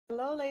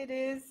Hello,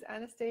 ladies.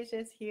 Anastasia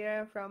is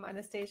here from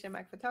Anastasia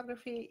Mac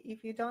Photography.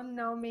 If you don't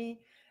know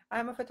me,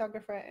 I'm a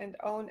photographer and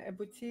own a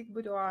boutique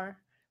boudoir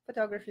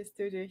photography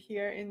studio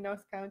here in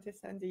North County,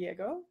 San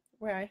Diego,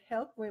 where I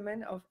help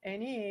women of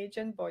any age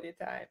and body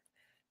type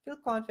feel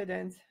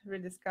confident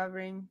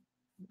rediscovering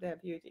their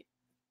beauty.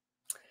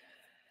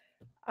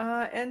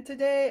 And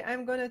today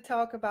I'm going to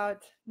talk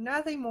about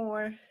nothing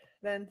more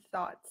than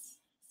thoughts.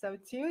 So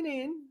tune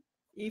in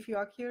if you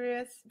are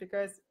curious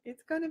because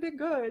it's going to be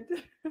good.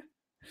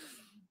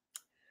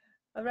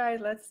 All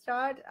right, let's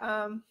start.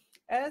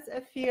 As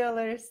a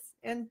fearless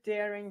and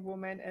daring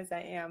woman as I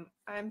am,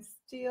 I'm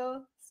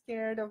still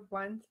scared of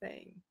one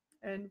thing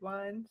and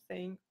one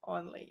thing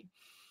only.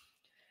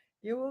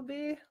 You will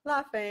be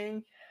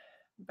laughing,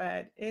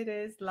 but it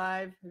is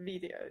live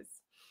videos.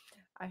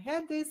 I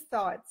had these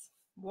thoughts.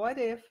 What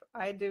if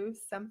I do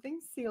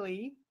something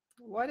silly?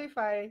 What if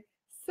I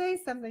say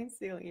something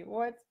silly?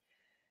 What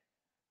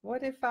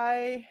if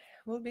I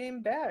will be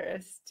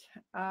embarrassed?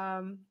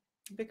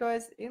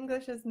 Because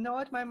English is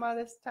not my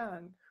mother's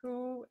tongue.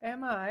 Who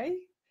am I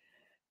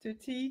to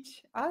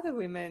teach other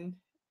women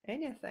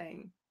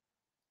anything?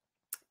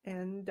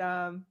 And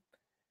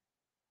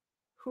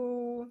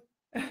who,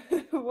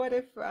 what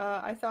if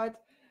I thought,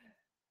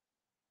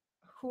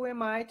 who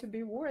am I to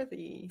be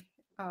worthy?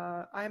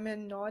 I may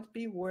not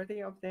be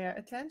worthy of their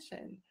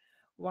attention.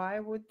 Why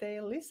would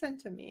they listen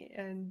to me?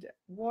 And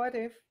what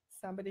if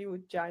somebody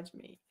would judge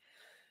me?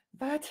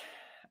 But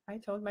I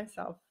told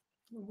myself,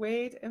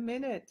 wait a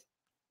minute.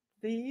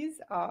 These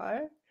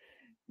are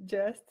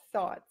just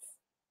thoughts.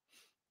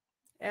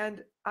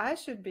 And I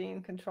should be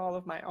in control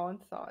of my own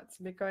thoughts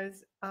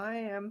because I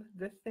am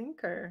the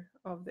thinker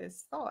of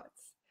these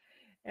thoughts.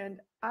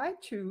 And I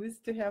choose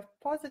to have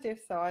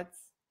positive thoughts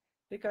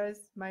because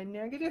my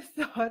negative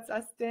thoughts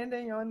are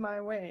standing on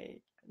my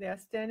way. They are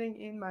standing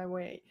in my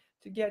way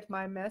to get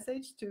my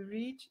message to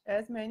reach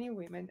as many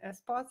women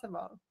as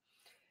possible.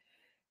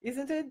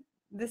 Isn't it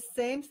the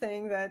same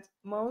thing that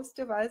most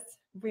of us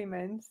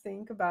women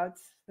think about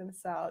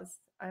themselves?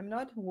 I'm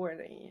not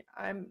worthy.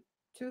 I'm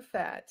too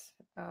fat.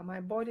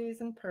 My body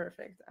isn't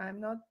perfect.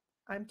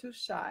 I'm too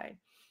shy.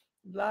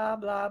 Blah,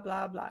 blah,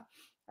 blah, blah.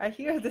 I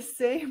hear the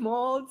same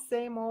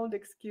old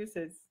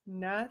excuses.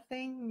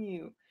 Nothing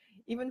new.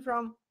 Even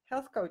from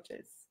health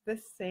coaches, the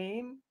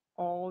same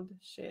old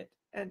shit.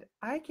 And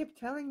I keep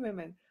telling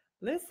women,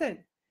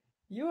 listen,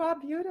 you are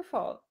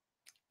beautiful,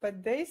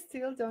 but they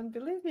still don't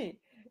believe me.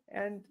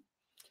 And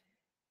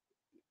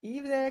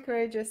if they're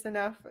courageous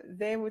enough,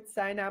 they would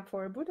sign up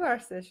for a boudoir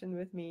session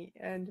with me.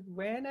 And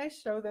when I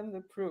show them the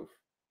proof,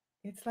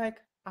 it's like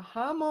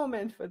aha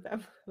moment for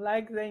them,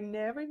 like they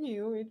never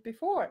knew it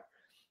before.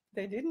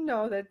 They didn't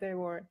know that they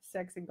were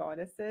sexy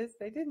goddesses.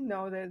 They didn't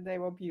know that they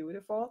were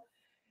beautiful.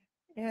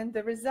 And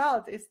the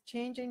result is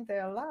changing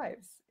their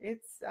lives.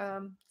 It's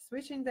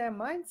switching their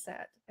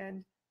mindset.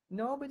 And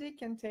nobody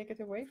can take it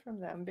away from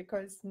them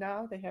because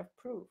now they have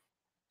proof.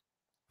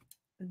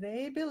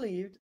 They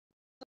believed,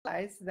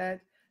 realized that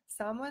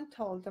someone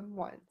told them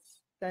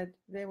once that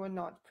they were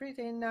not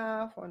pretty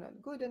enough or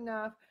not good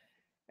enough.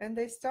 And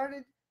they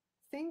started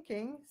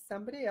thinking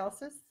somebody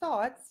else's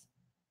thoughts.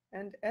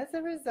 And as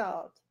a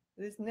result,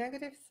 these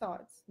negative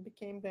thoughts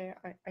became their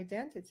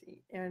identity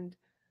and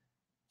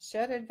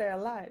shattered their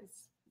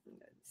lives.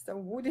 So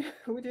would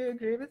you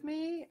agree with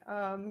me?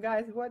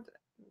 Guys,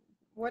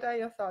 what are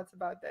your thoughts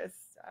about this?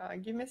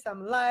 Give me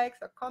some likes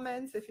or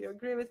comments if you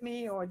agree with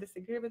me or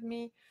disagree with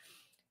me.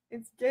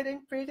 It's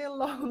getting pretty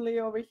lonely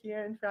over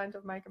here in front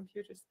of my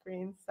computer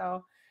screen.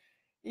 So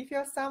if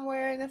you're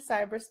somewhere in a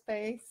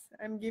cyberspace,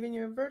 I'm giving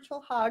you a virtual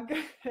hug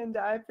and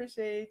I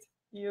appreciate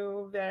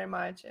you very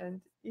much.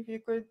 And if you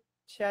could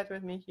chat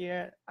with me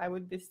here, I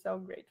would be so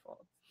grateful.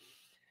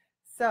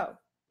 So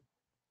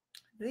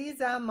these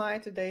are my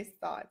today's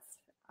thoughts.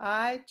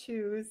 I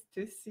choose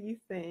to see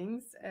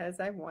things as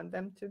I want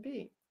them to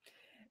be.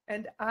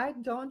 And I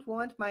don't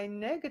want my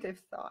negative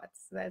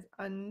thoughts that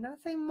are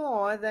nothing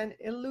more than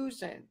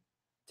illusion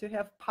to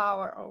have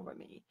power over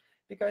me,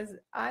 because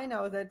I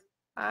know that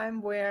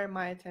I'm where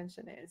my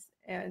attention is.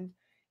 And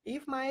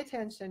if my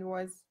attention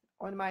was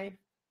on my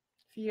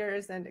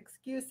fears and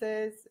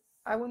excuses,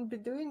 I wouldn't be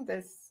doing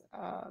this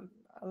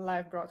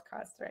live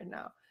broadcast right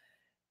now.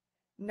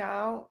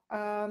 Now,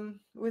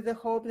 with the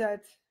hope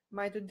that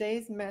my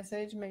today's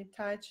message may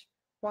touch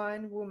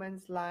one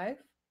woman's life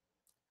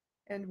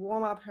and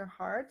warm up her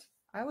heart,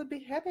 I would be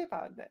happy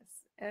about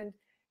this. And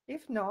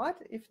if not,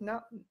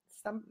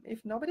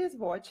 if nobody's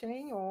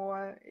watching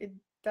or it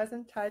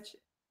doesn't touch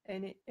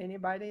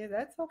anybody,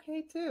 that's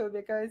okay too,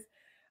 because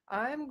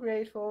I'm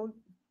grateful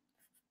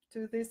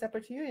to this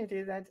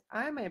opportunity that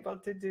I'm able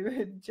to do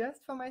it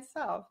just for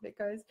myself,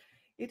 because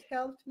it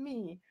helped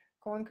me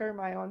conquer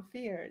my own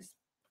fears.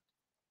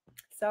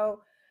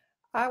 So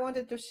I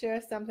wanted to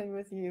share something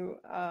with you.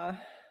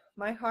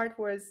 My heart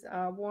was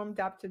warmed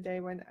up today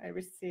when I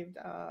received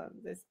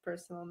this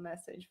personal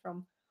message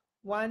from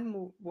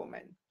one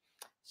woman.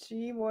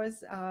 She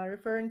was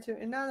referring to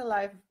another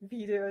live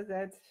video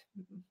that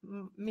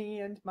me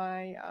and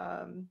my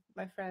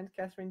friend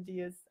Catherine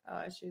Diaz,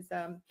 she's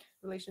a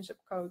relationship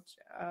coach,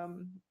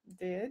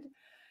 did.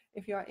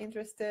 If you are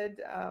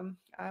interested,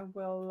 I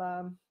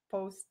will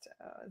post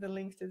the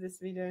link to this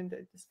video in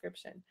the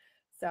description.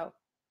 So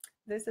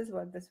this is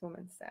what this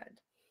woman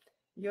said.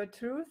 Your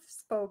truth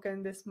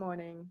spoken this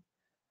morning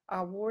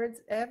are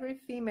words every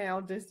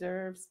female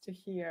deserves to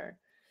hear.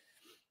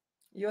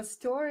 Your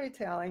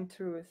storytelling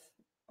truth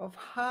of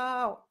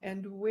how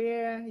and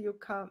where you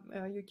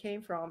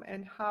came from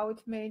and how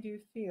it made you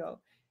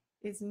feel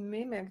is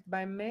mimicked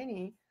by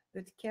many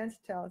that can't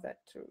tell that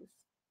truth.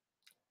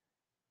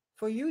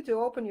 For you to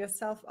open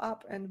yourself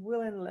up and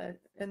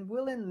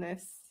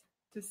willingness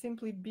to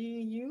simply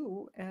be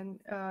you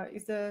and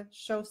is a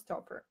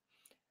showstopper.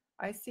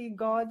 I see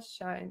God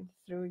shine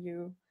through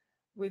you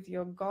with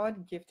your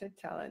God-gifted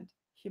talent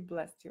He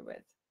blessed you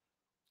with.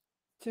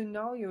 To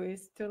know you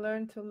is to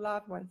learn to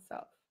love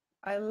oneself.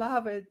 I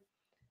love it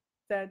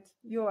that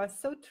you are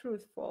so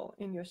truthful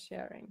in your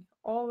sharing,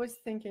 always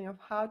thinking of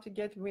how to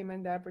get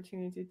women the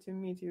opportunity to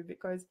meet you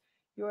because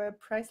you are a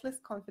priceless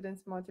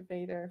confidence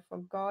motivator for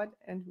God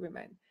and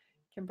women,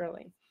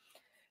 Kimberly.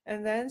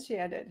 And then she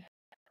added,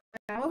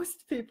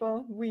 most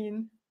people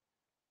win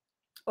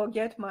or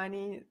get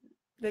money,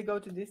 they go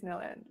to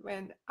Disneyland.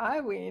 When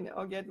I win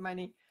or get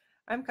money,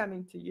 I'm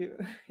coming to you.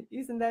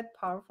 Isn't that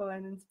powerful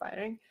and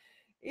inspiring?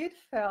 It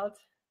felt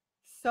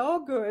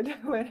so good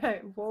when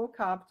I woke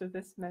up to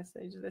this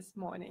message this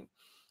morning.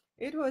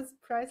 It was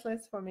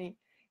priceless for me.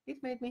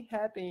 It made me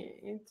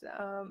happy.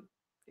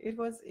 It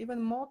was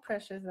even more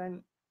precious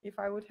than if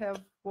I would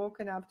have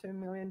woken up to $1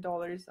 million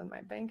on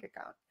my bank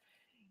account.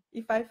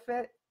 If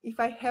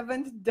I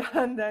haven't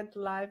done that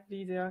live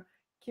video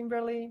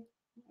Kimberly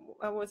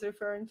I was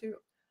referring to,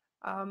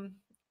 um,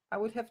 I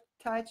would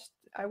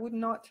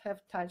not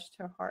have touched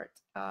her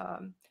heart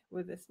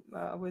with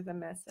the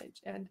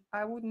message, and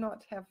I would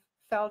not have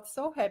felt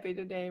so happy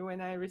today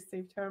when I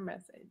received her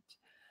message.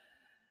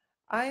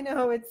 I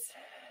know it's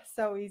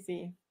so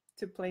easy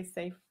to play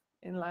safe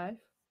in life.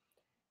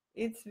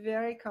 It's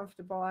very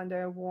comfortable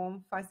under a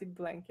warm, fuzzy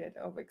blanket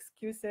of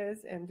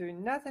excuses and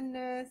doing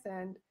nothingness,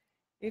 and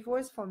it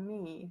was for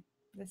me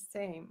the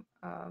same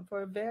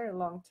for a very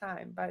long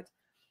time. But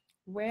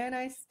when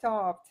I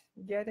stopped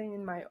getting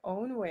in my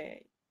own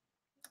way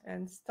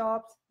and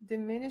stopped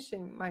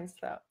diminishing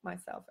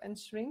myself and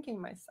shrinking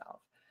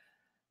myself,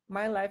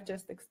 my life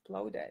just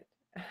exploded.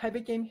 I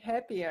became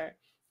happier.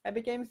 I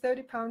became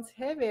 30 pounds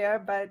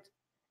heavier,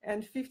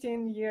 and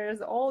 15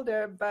 years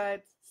older,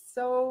 but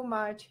so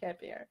much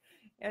happier.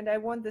 And I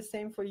want the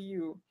same for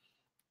you.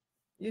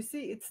 You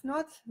see, it's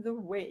not the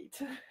weight.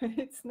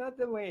 It's not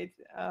the weight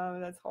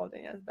that's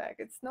holding us back.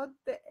 It's not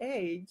the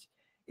age.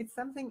 It's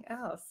something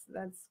else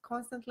that's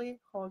constantly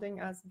holding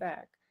us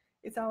back.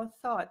 It's our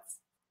thoughts.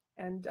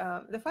 And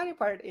the funny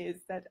part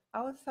is that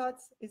our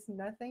thoughts is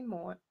nothing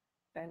more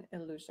than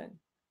illusion.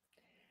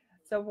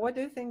 So what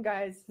do you think,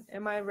 guys?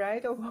 Am I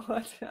right or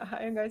what?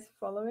 Are you guys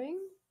following?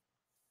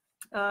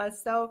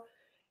 So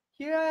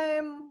here I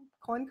am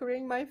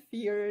conquering my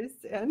fears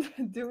and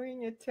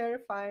doing a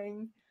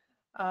terrifying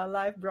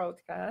live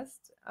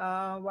broadcast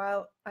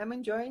while I'm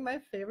enjoying my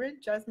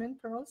favorite Jasmine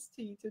Pearls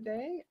tea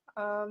today.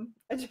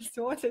 I just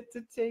wanted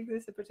to take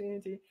this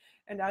opportunity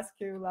and ask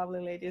you,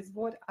 lovely ladies,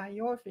 what are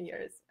your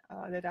fears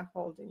that are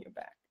holding you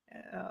back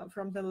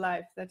from the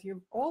life that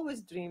you've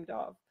always dreamed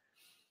of,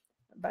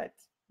 but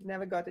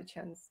never got a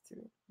chance to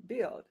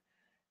build?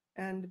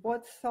 And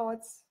what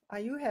thoughts are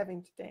you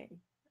having today?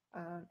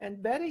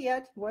 And better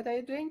yet, what are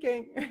you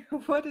drinking?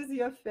 What is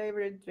your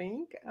favorite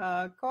drink?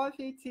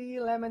 Coffee, tea,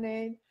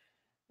 lemonade?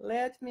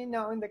 Let me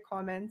know in the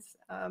comments.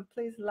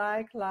 Please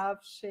like, love,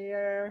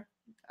 share,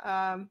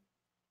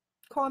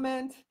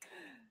 comment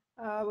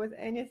with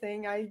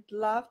anything. I'd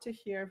love to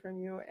hear from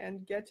you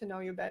and get to know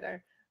you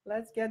better.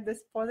 Let's get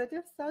this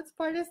positive thoughts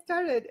party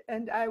started.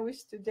 And I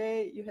wish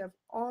today you have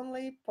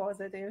only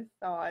positive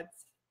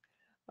thoughts.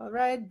 All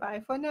right,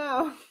 bye for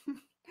now.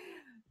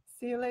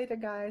 See you later,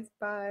 guys.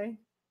 Bye.